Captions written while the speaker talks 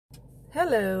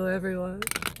Hello everyone,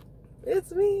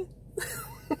 it's me.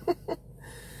 I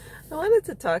wanted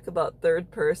to talk about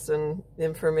third person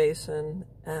information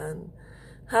and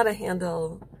how to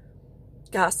handle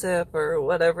gossip or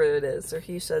whatever it is, or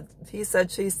he said,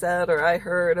 she said, or I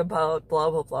heard about blah,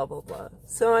 blah, blah, blah, blah.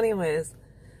 So anyways,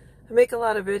 I make a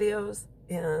lot of videos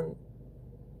and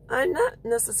I'm not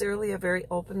necessarily a very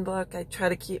open book. I try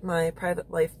to keep my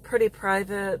private life pretty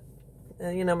private.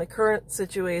 You know, my current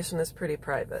situation is pretty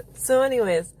private. So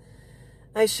anyways,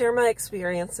 I share my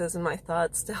experiences and my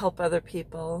thoughts to help other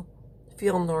people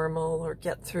feel normal or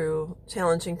get through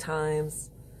challenging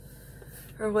times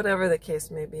or whatever the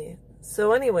case may be.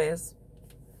 So anyways,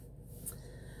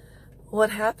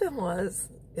 what happened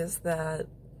is that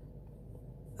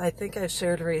I think I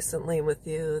shared recently with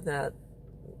you that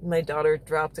my daughter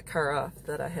dropped a car off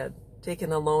that I had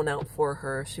taken a loan out for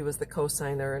her. She was the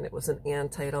co-signer and it was an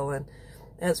and title, and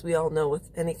as we all know, with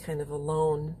any kind of a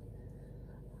loan,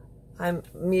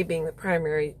 me being the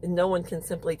primary, no one can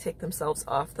simply take themselves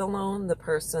off the loan. The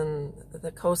person,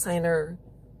 the co-signer,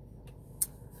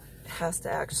 has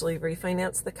to actually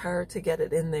refinance the car to get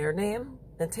it in their name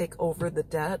and take over the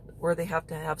debt, or they have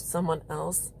to have someone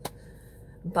else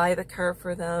buy the car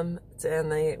for them,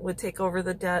 and they would take over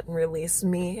the debt and release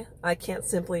me. I can't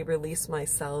simply release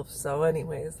myself. So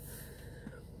anyways,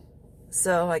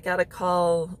 so I got a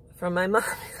call from my mom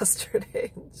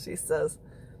yesterday. She says,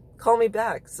 call me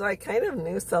back. So I kind of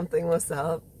knew something was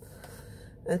up.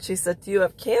 And she said, do you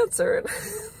have cancer?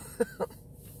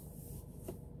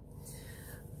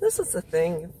 This is the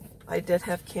thing. I did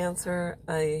have cancer.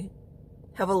 I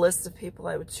have a list of people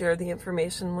I would share the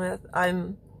information with. I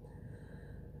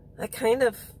kind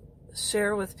of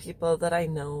share with people that I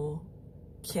know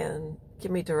can give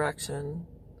me direction,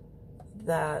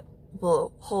 that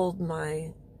will hold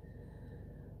my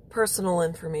personal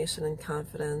information in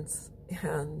confidence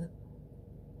and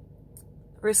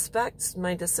respect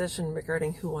my decision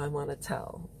regarding who I want to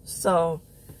tell. So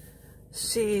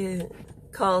she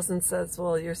calls and says,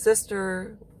 well, your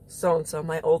sister, so-and-so,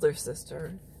 my older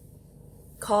sister,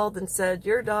 called and said,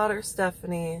 your daughter,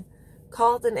 Stephanie,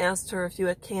 called and asked her if you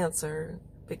had cancer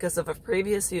because of a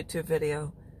previous YouTube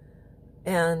video,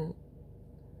 and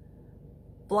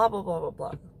blah, blah, blah, blah,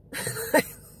 blah.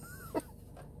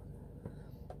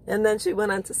 And then she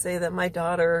went on to say that my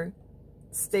daughter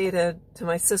stated to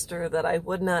my sister that I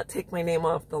would not take my name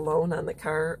off the loan on the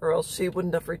car, or else she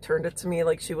wouldn't have returned it to me.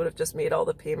 Like, she would have just made all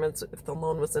the payments if the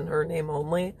loan was in her name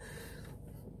only.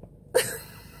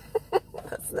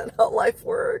 That's not how life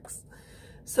works.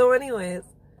 So anyways,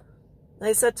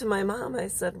 I said to my mom, I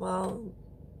said, well,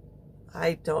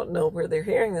 I don't know where they're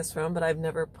hearing this from, but I've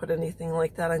never put anything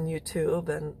like that on YouTube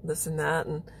and this and that.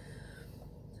 And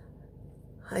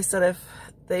I said, if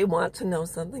they want to know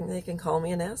something, they can call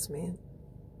me and ask me.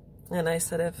 And I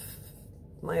said, if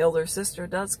my older sister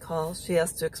does call, she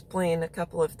has to explain a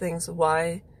couple of things,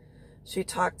 why she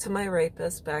talked to my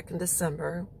rapist back in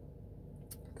December,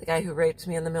 the guy who raped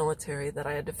me in the military that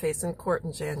I had to face in court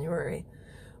in January,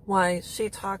 why she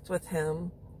talked with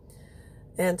him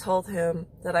and told him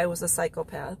that I was a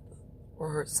psychopath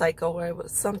or psycho, or I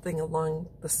was something along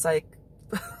the psych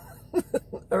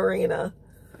arena,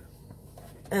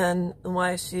 and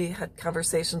why she had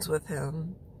conversations with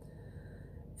him,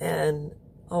 and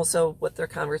also what their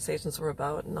conversations were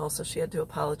about. And also she had to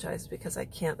apologize because I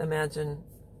can't imagine,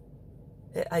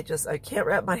 I can't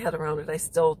wrap my head around it. I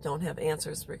still don't have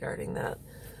answers regarding that.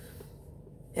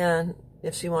 And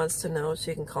if she wants to know,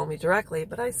 she can call me directly.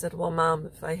 But I said, well, Mom,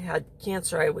 if I had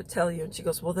cancer, I would tell you. And she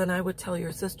goes, well, then I would tell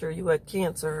your sister you had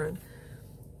cancer.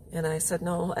 And I said,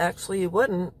 no, actually you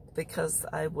wouldn't, because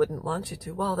I wouldn't want you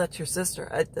to. Well, that's your sister.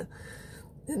 It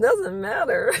doesn't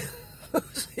matter who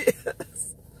she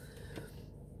is.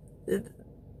 It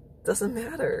doesn't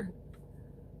matter.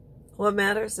 What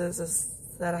matters is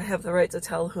that I have the right to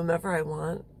tell whomever I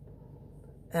want.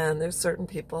 And there's certain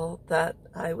people that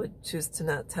I would choose to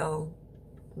not tell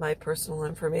my personal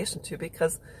information to,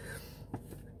 because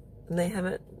they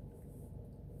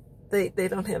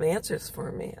don't have answers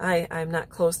for me. I'm not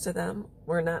close to them.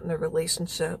 We're not in a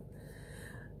relationship.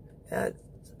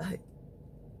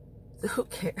 Who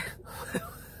cares?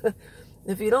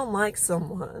 If you don't like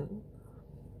someone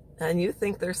and you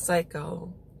think they're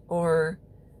psycho, or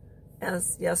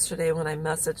as yesterday when I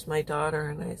messaged my daughter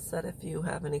and I said, if you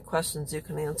have any questions, you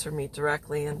can answer me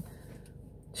directly. And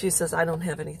she says, I don't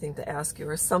have anything to ask you,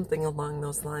 or something along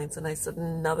those lines. And I said,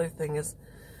 another thing is,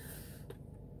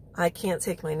 I can't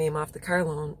take my name off the car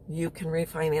loan. You can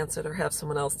refinance it or have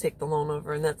someone else take the loan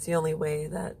over. And that's the only way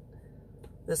that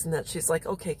this and that. She's like,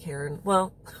 okay, Karen.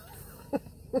 Well,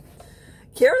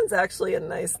 Karen's actually a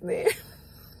nice name.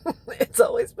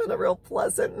 always been a real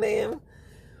pleasant name.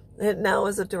 It now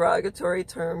is a derogatory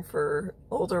term for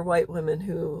older white women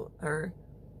who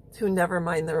never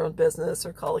mind their own business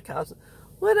or call the cops,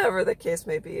 whatever the case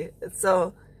may be.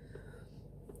 So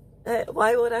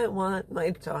why would I want my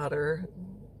daughter,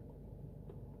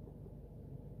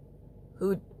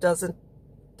 who doesn't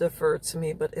defer to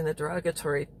me but in a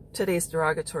today's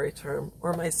derogatory term,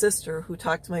 or my sister who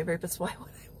talked to my rapist, why would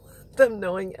I want them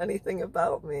knowing anything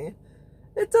about me?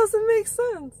 It doesn't make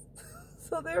sense.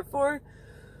 So therefore,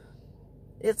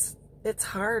 it's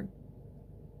hard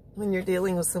when you're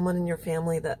dealing with someone in your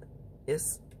family that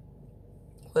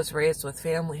was raised with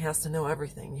family, has to know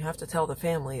everything. You have to tell the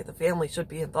family. The family should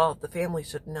be involved. The family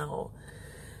should know.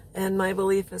 And my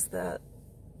belief is that,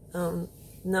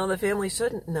 no, the family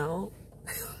shouldn't know.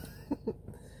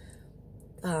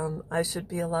 I should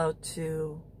be allowed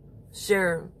to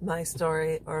share my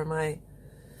story or my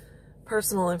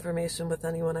personal information with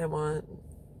anyone I want.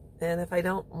 And if I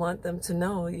don't want them to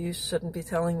know, you shouldn't be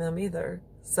telling them either.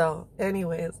 So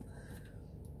anyways,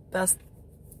 best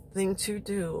thing to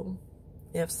do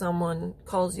if someone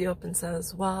calls you up and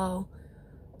says, well,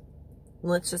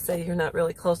 let's just say you're not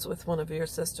really close with one of your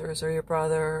sisters or your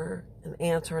brother or an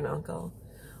aunt or an uncle.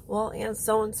 Well, Aunt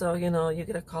so-and-so, you know, you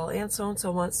get a call. Aunt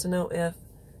so-and-so wants to know if,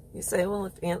 you say, well,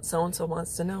 if Aunt so-and-so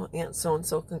wants to know, Aunt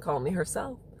so-and-so can call me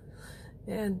herself.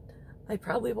 And I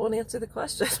probably won't answer the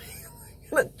question. I'm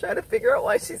going to try to figure out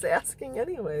why she's asking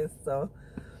anyways. So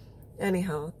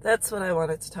anyhow, that's what I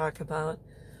wanted to talk about.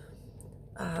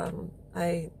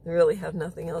 I really have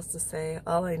nothing else to say.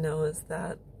 All I know is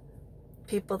that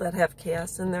people that have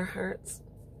chaos in their hearts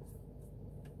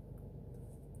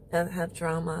and have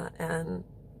drama and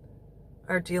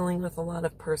are dealing with a lot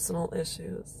of personal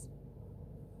issues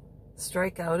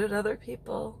strike out at other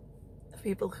people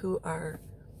who are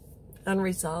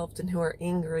unresolved and who are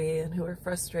angry and who are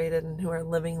frustrated and who are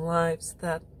living lives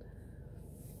that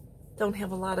don't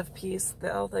have a lot of peace.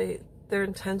 Their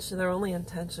only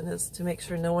intention is to make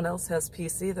sure no one else has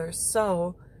peace either.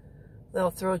 So they'll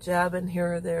throw a jab in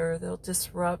here or there, they'll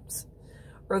disrupt,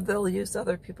 or they'll use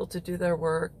other people to do their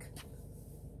work.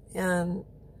 And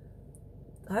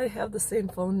I have the same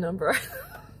phone number.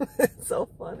 It's so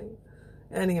funny.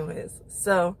 Anyways,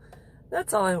 so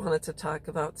that's all I wanted to talk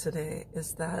about today,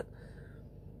 is that,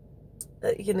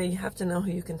 you know, you have to know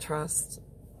who you can trust.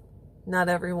 Not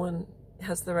everyone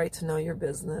has the right to know your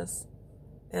business.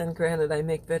 And granted, I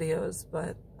make videos,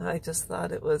 but I just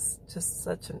thought it was just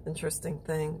such an interesting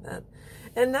thing that,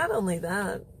 and not only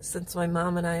that, since my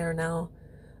mom and I are now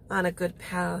on a good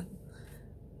path,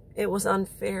 it was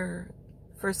unfair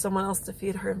for someone else to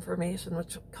feed her information,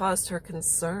 which caused her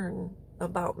concern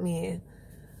about me.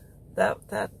 That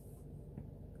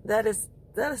is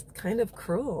kind of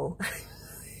cruel.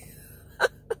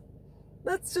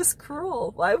 That's just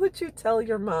cruel. Why would you tell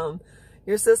your mom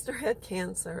your sister had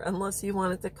cancer unless you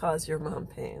wanted to cause your mom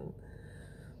pain?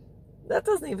 That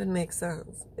doesn't even make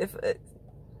sense.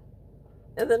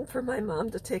 And then for my mom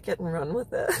to take it and run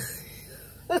with it.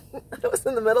 I was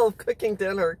in the middle of cooking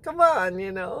dinner. Come on,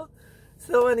 you know.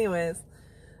 So anyways,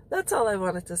 that's all I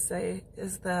wanted to say,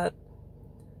 is that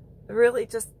really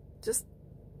just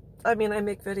I mean, I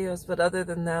make videos, but other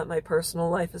than that, my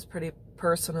personal life is pretty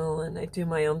personal and I do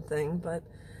my own thing. But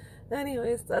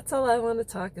anyways, that's all I want to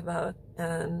talk about.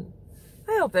 And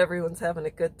I hope everyone's having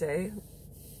a good day.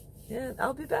 And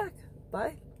I'll be back.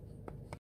 Bye.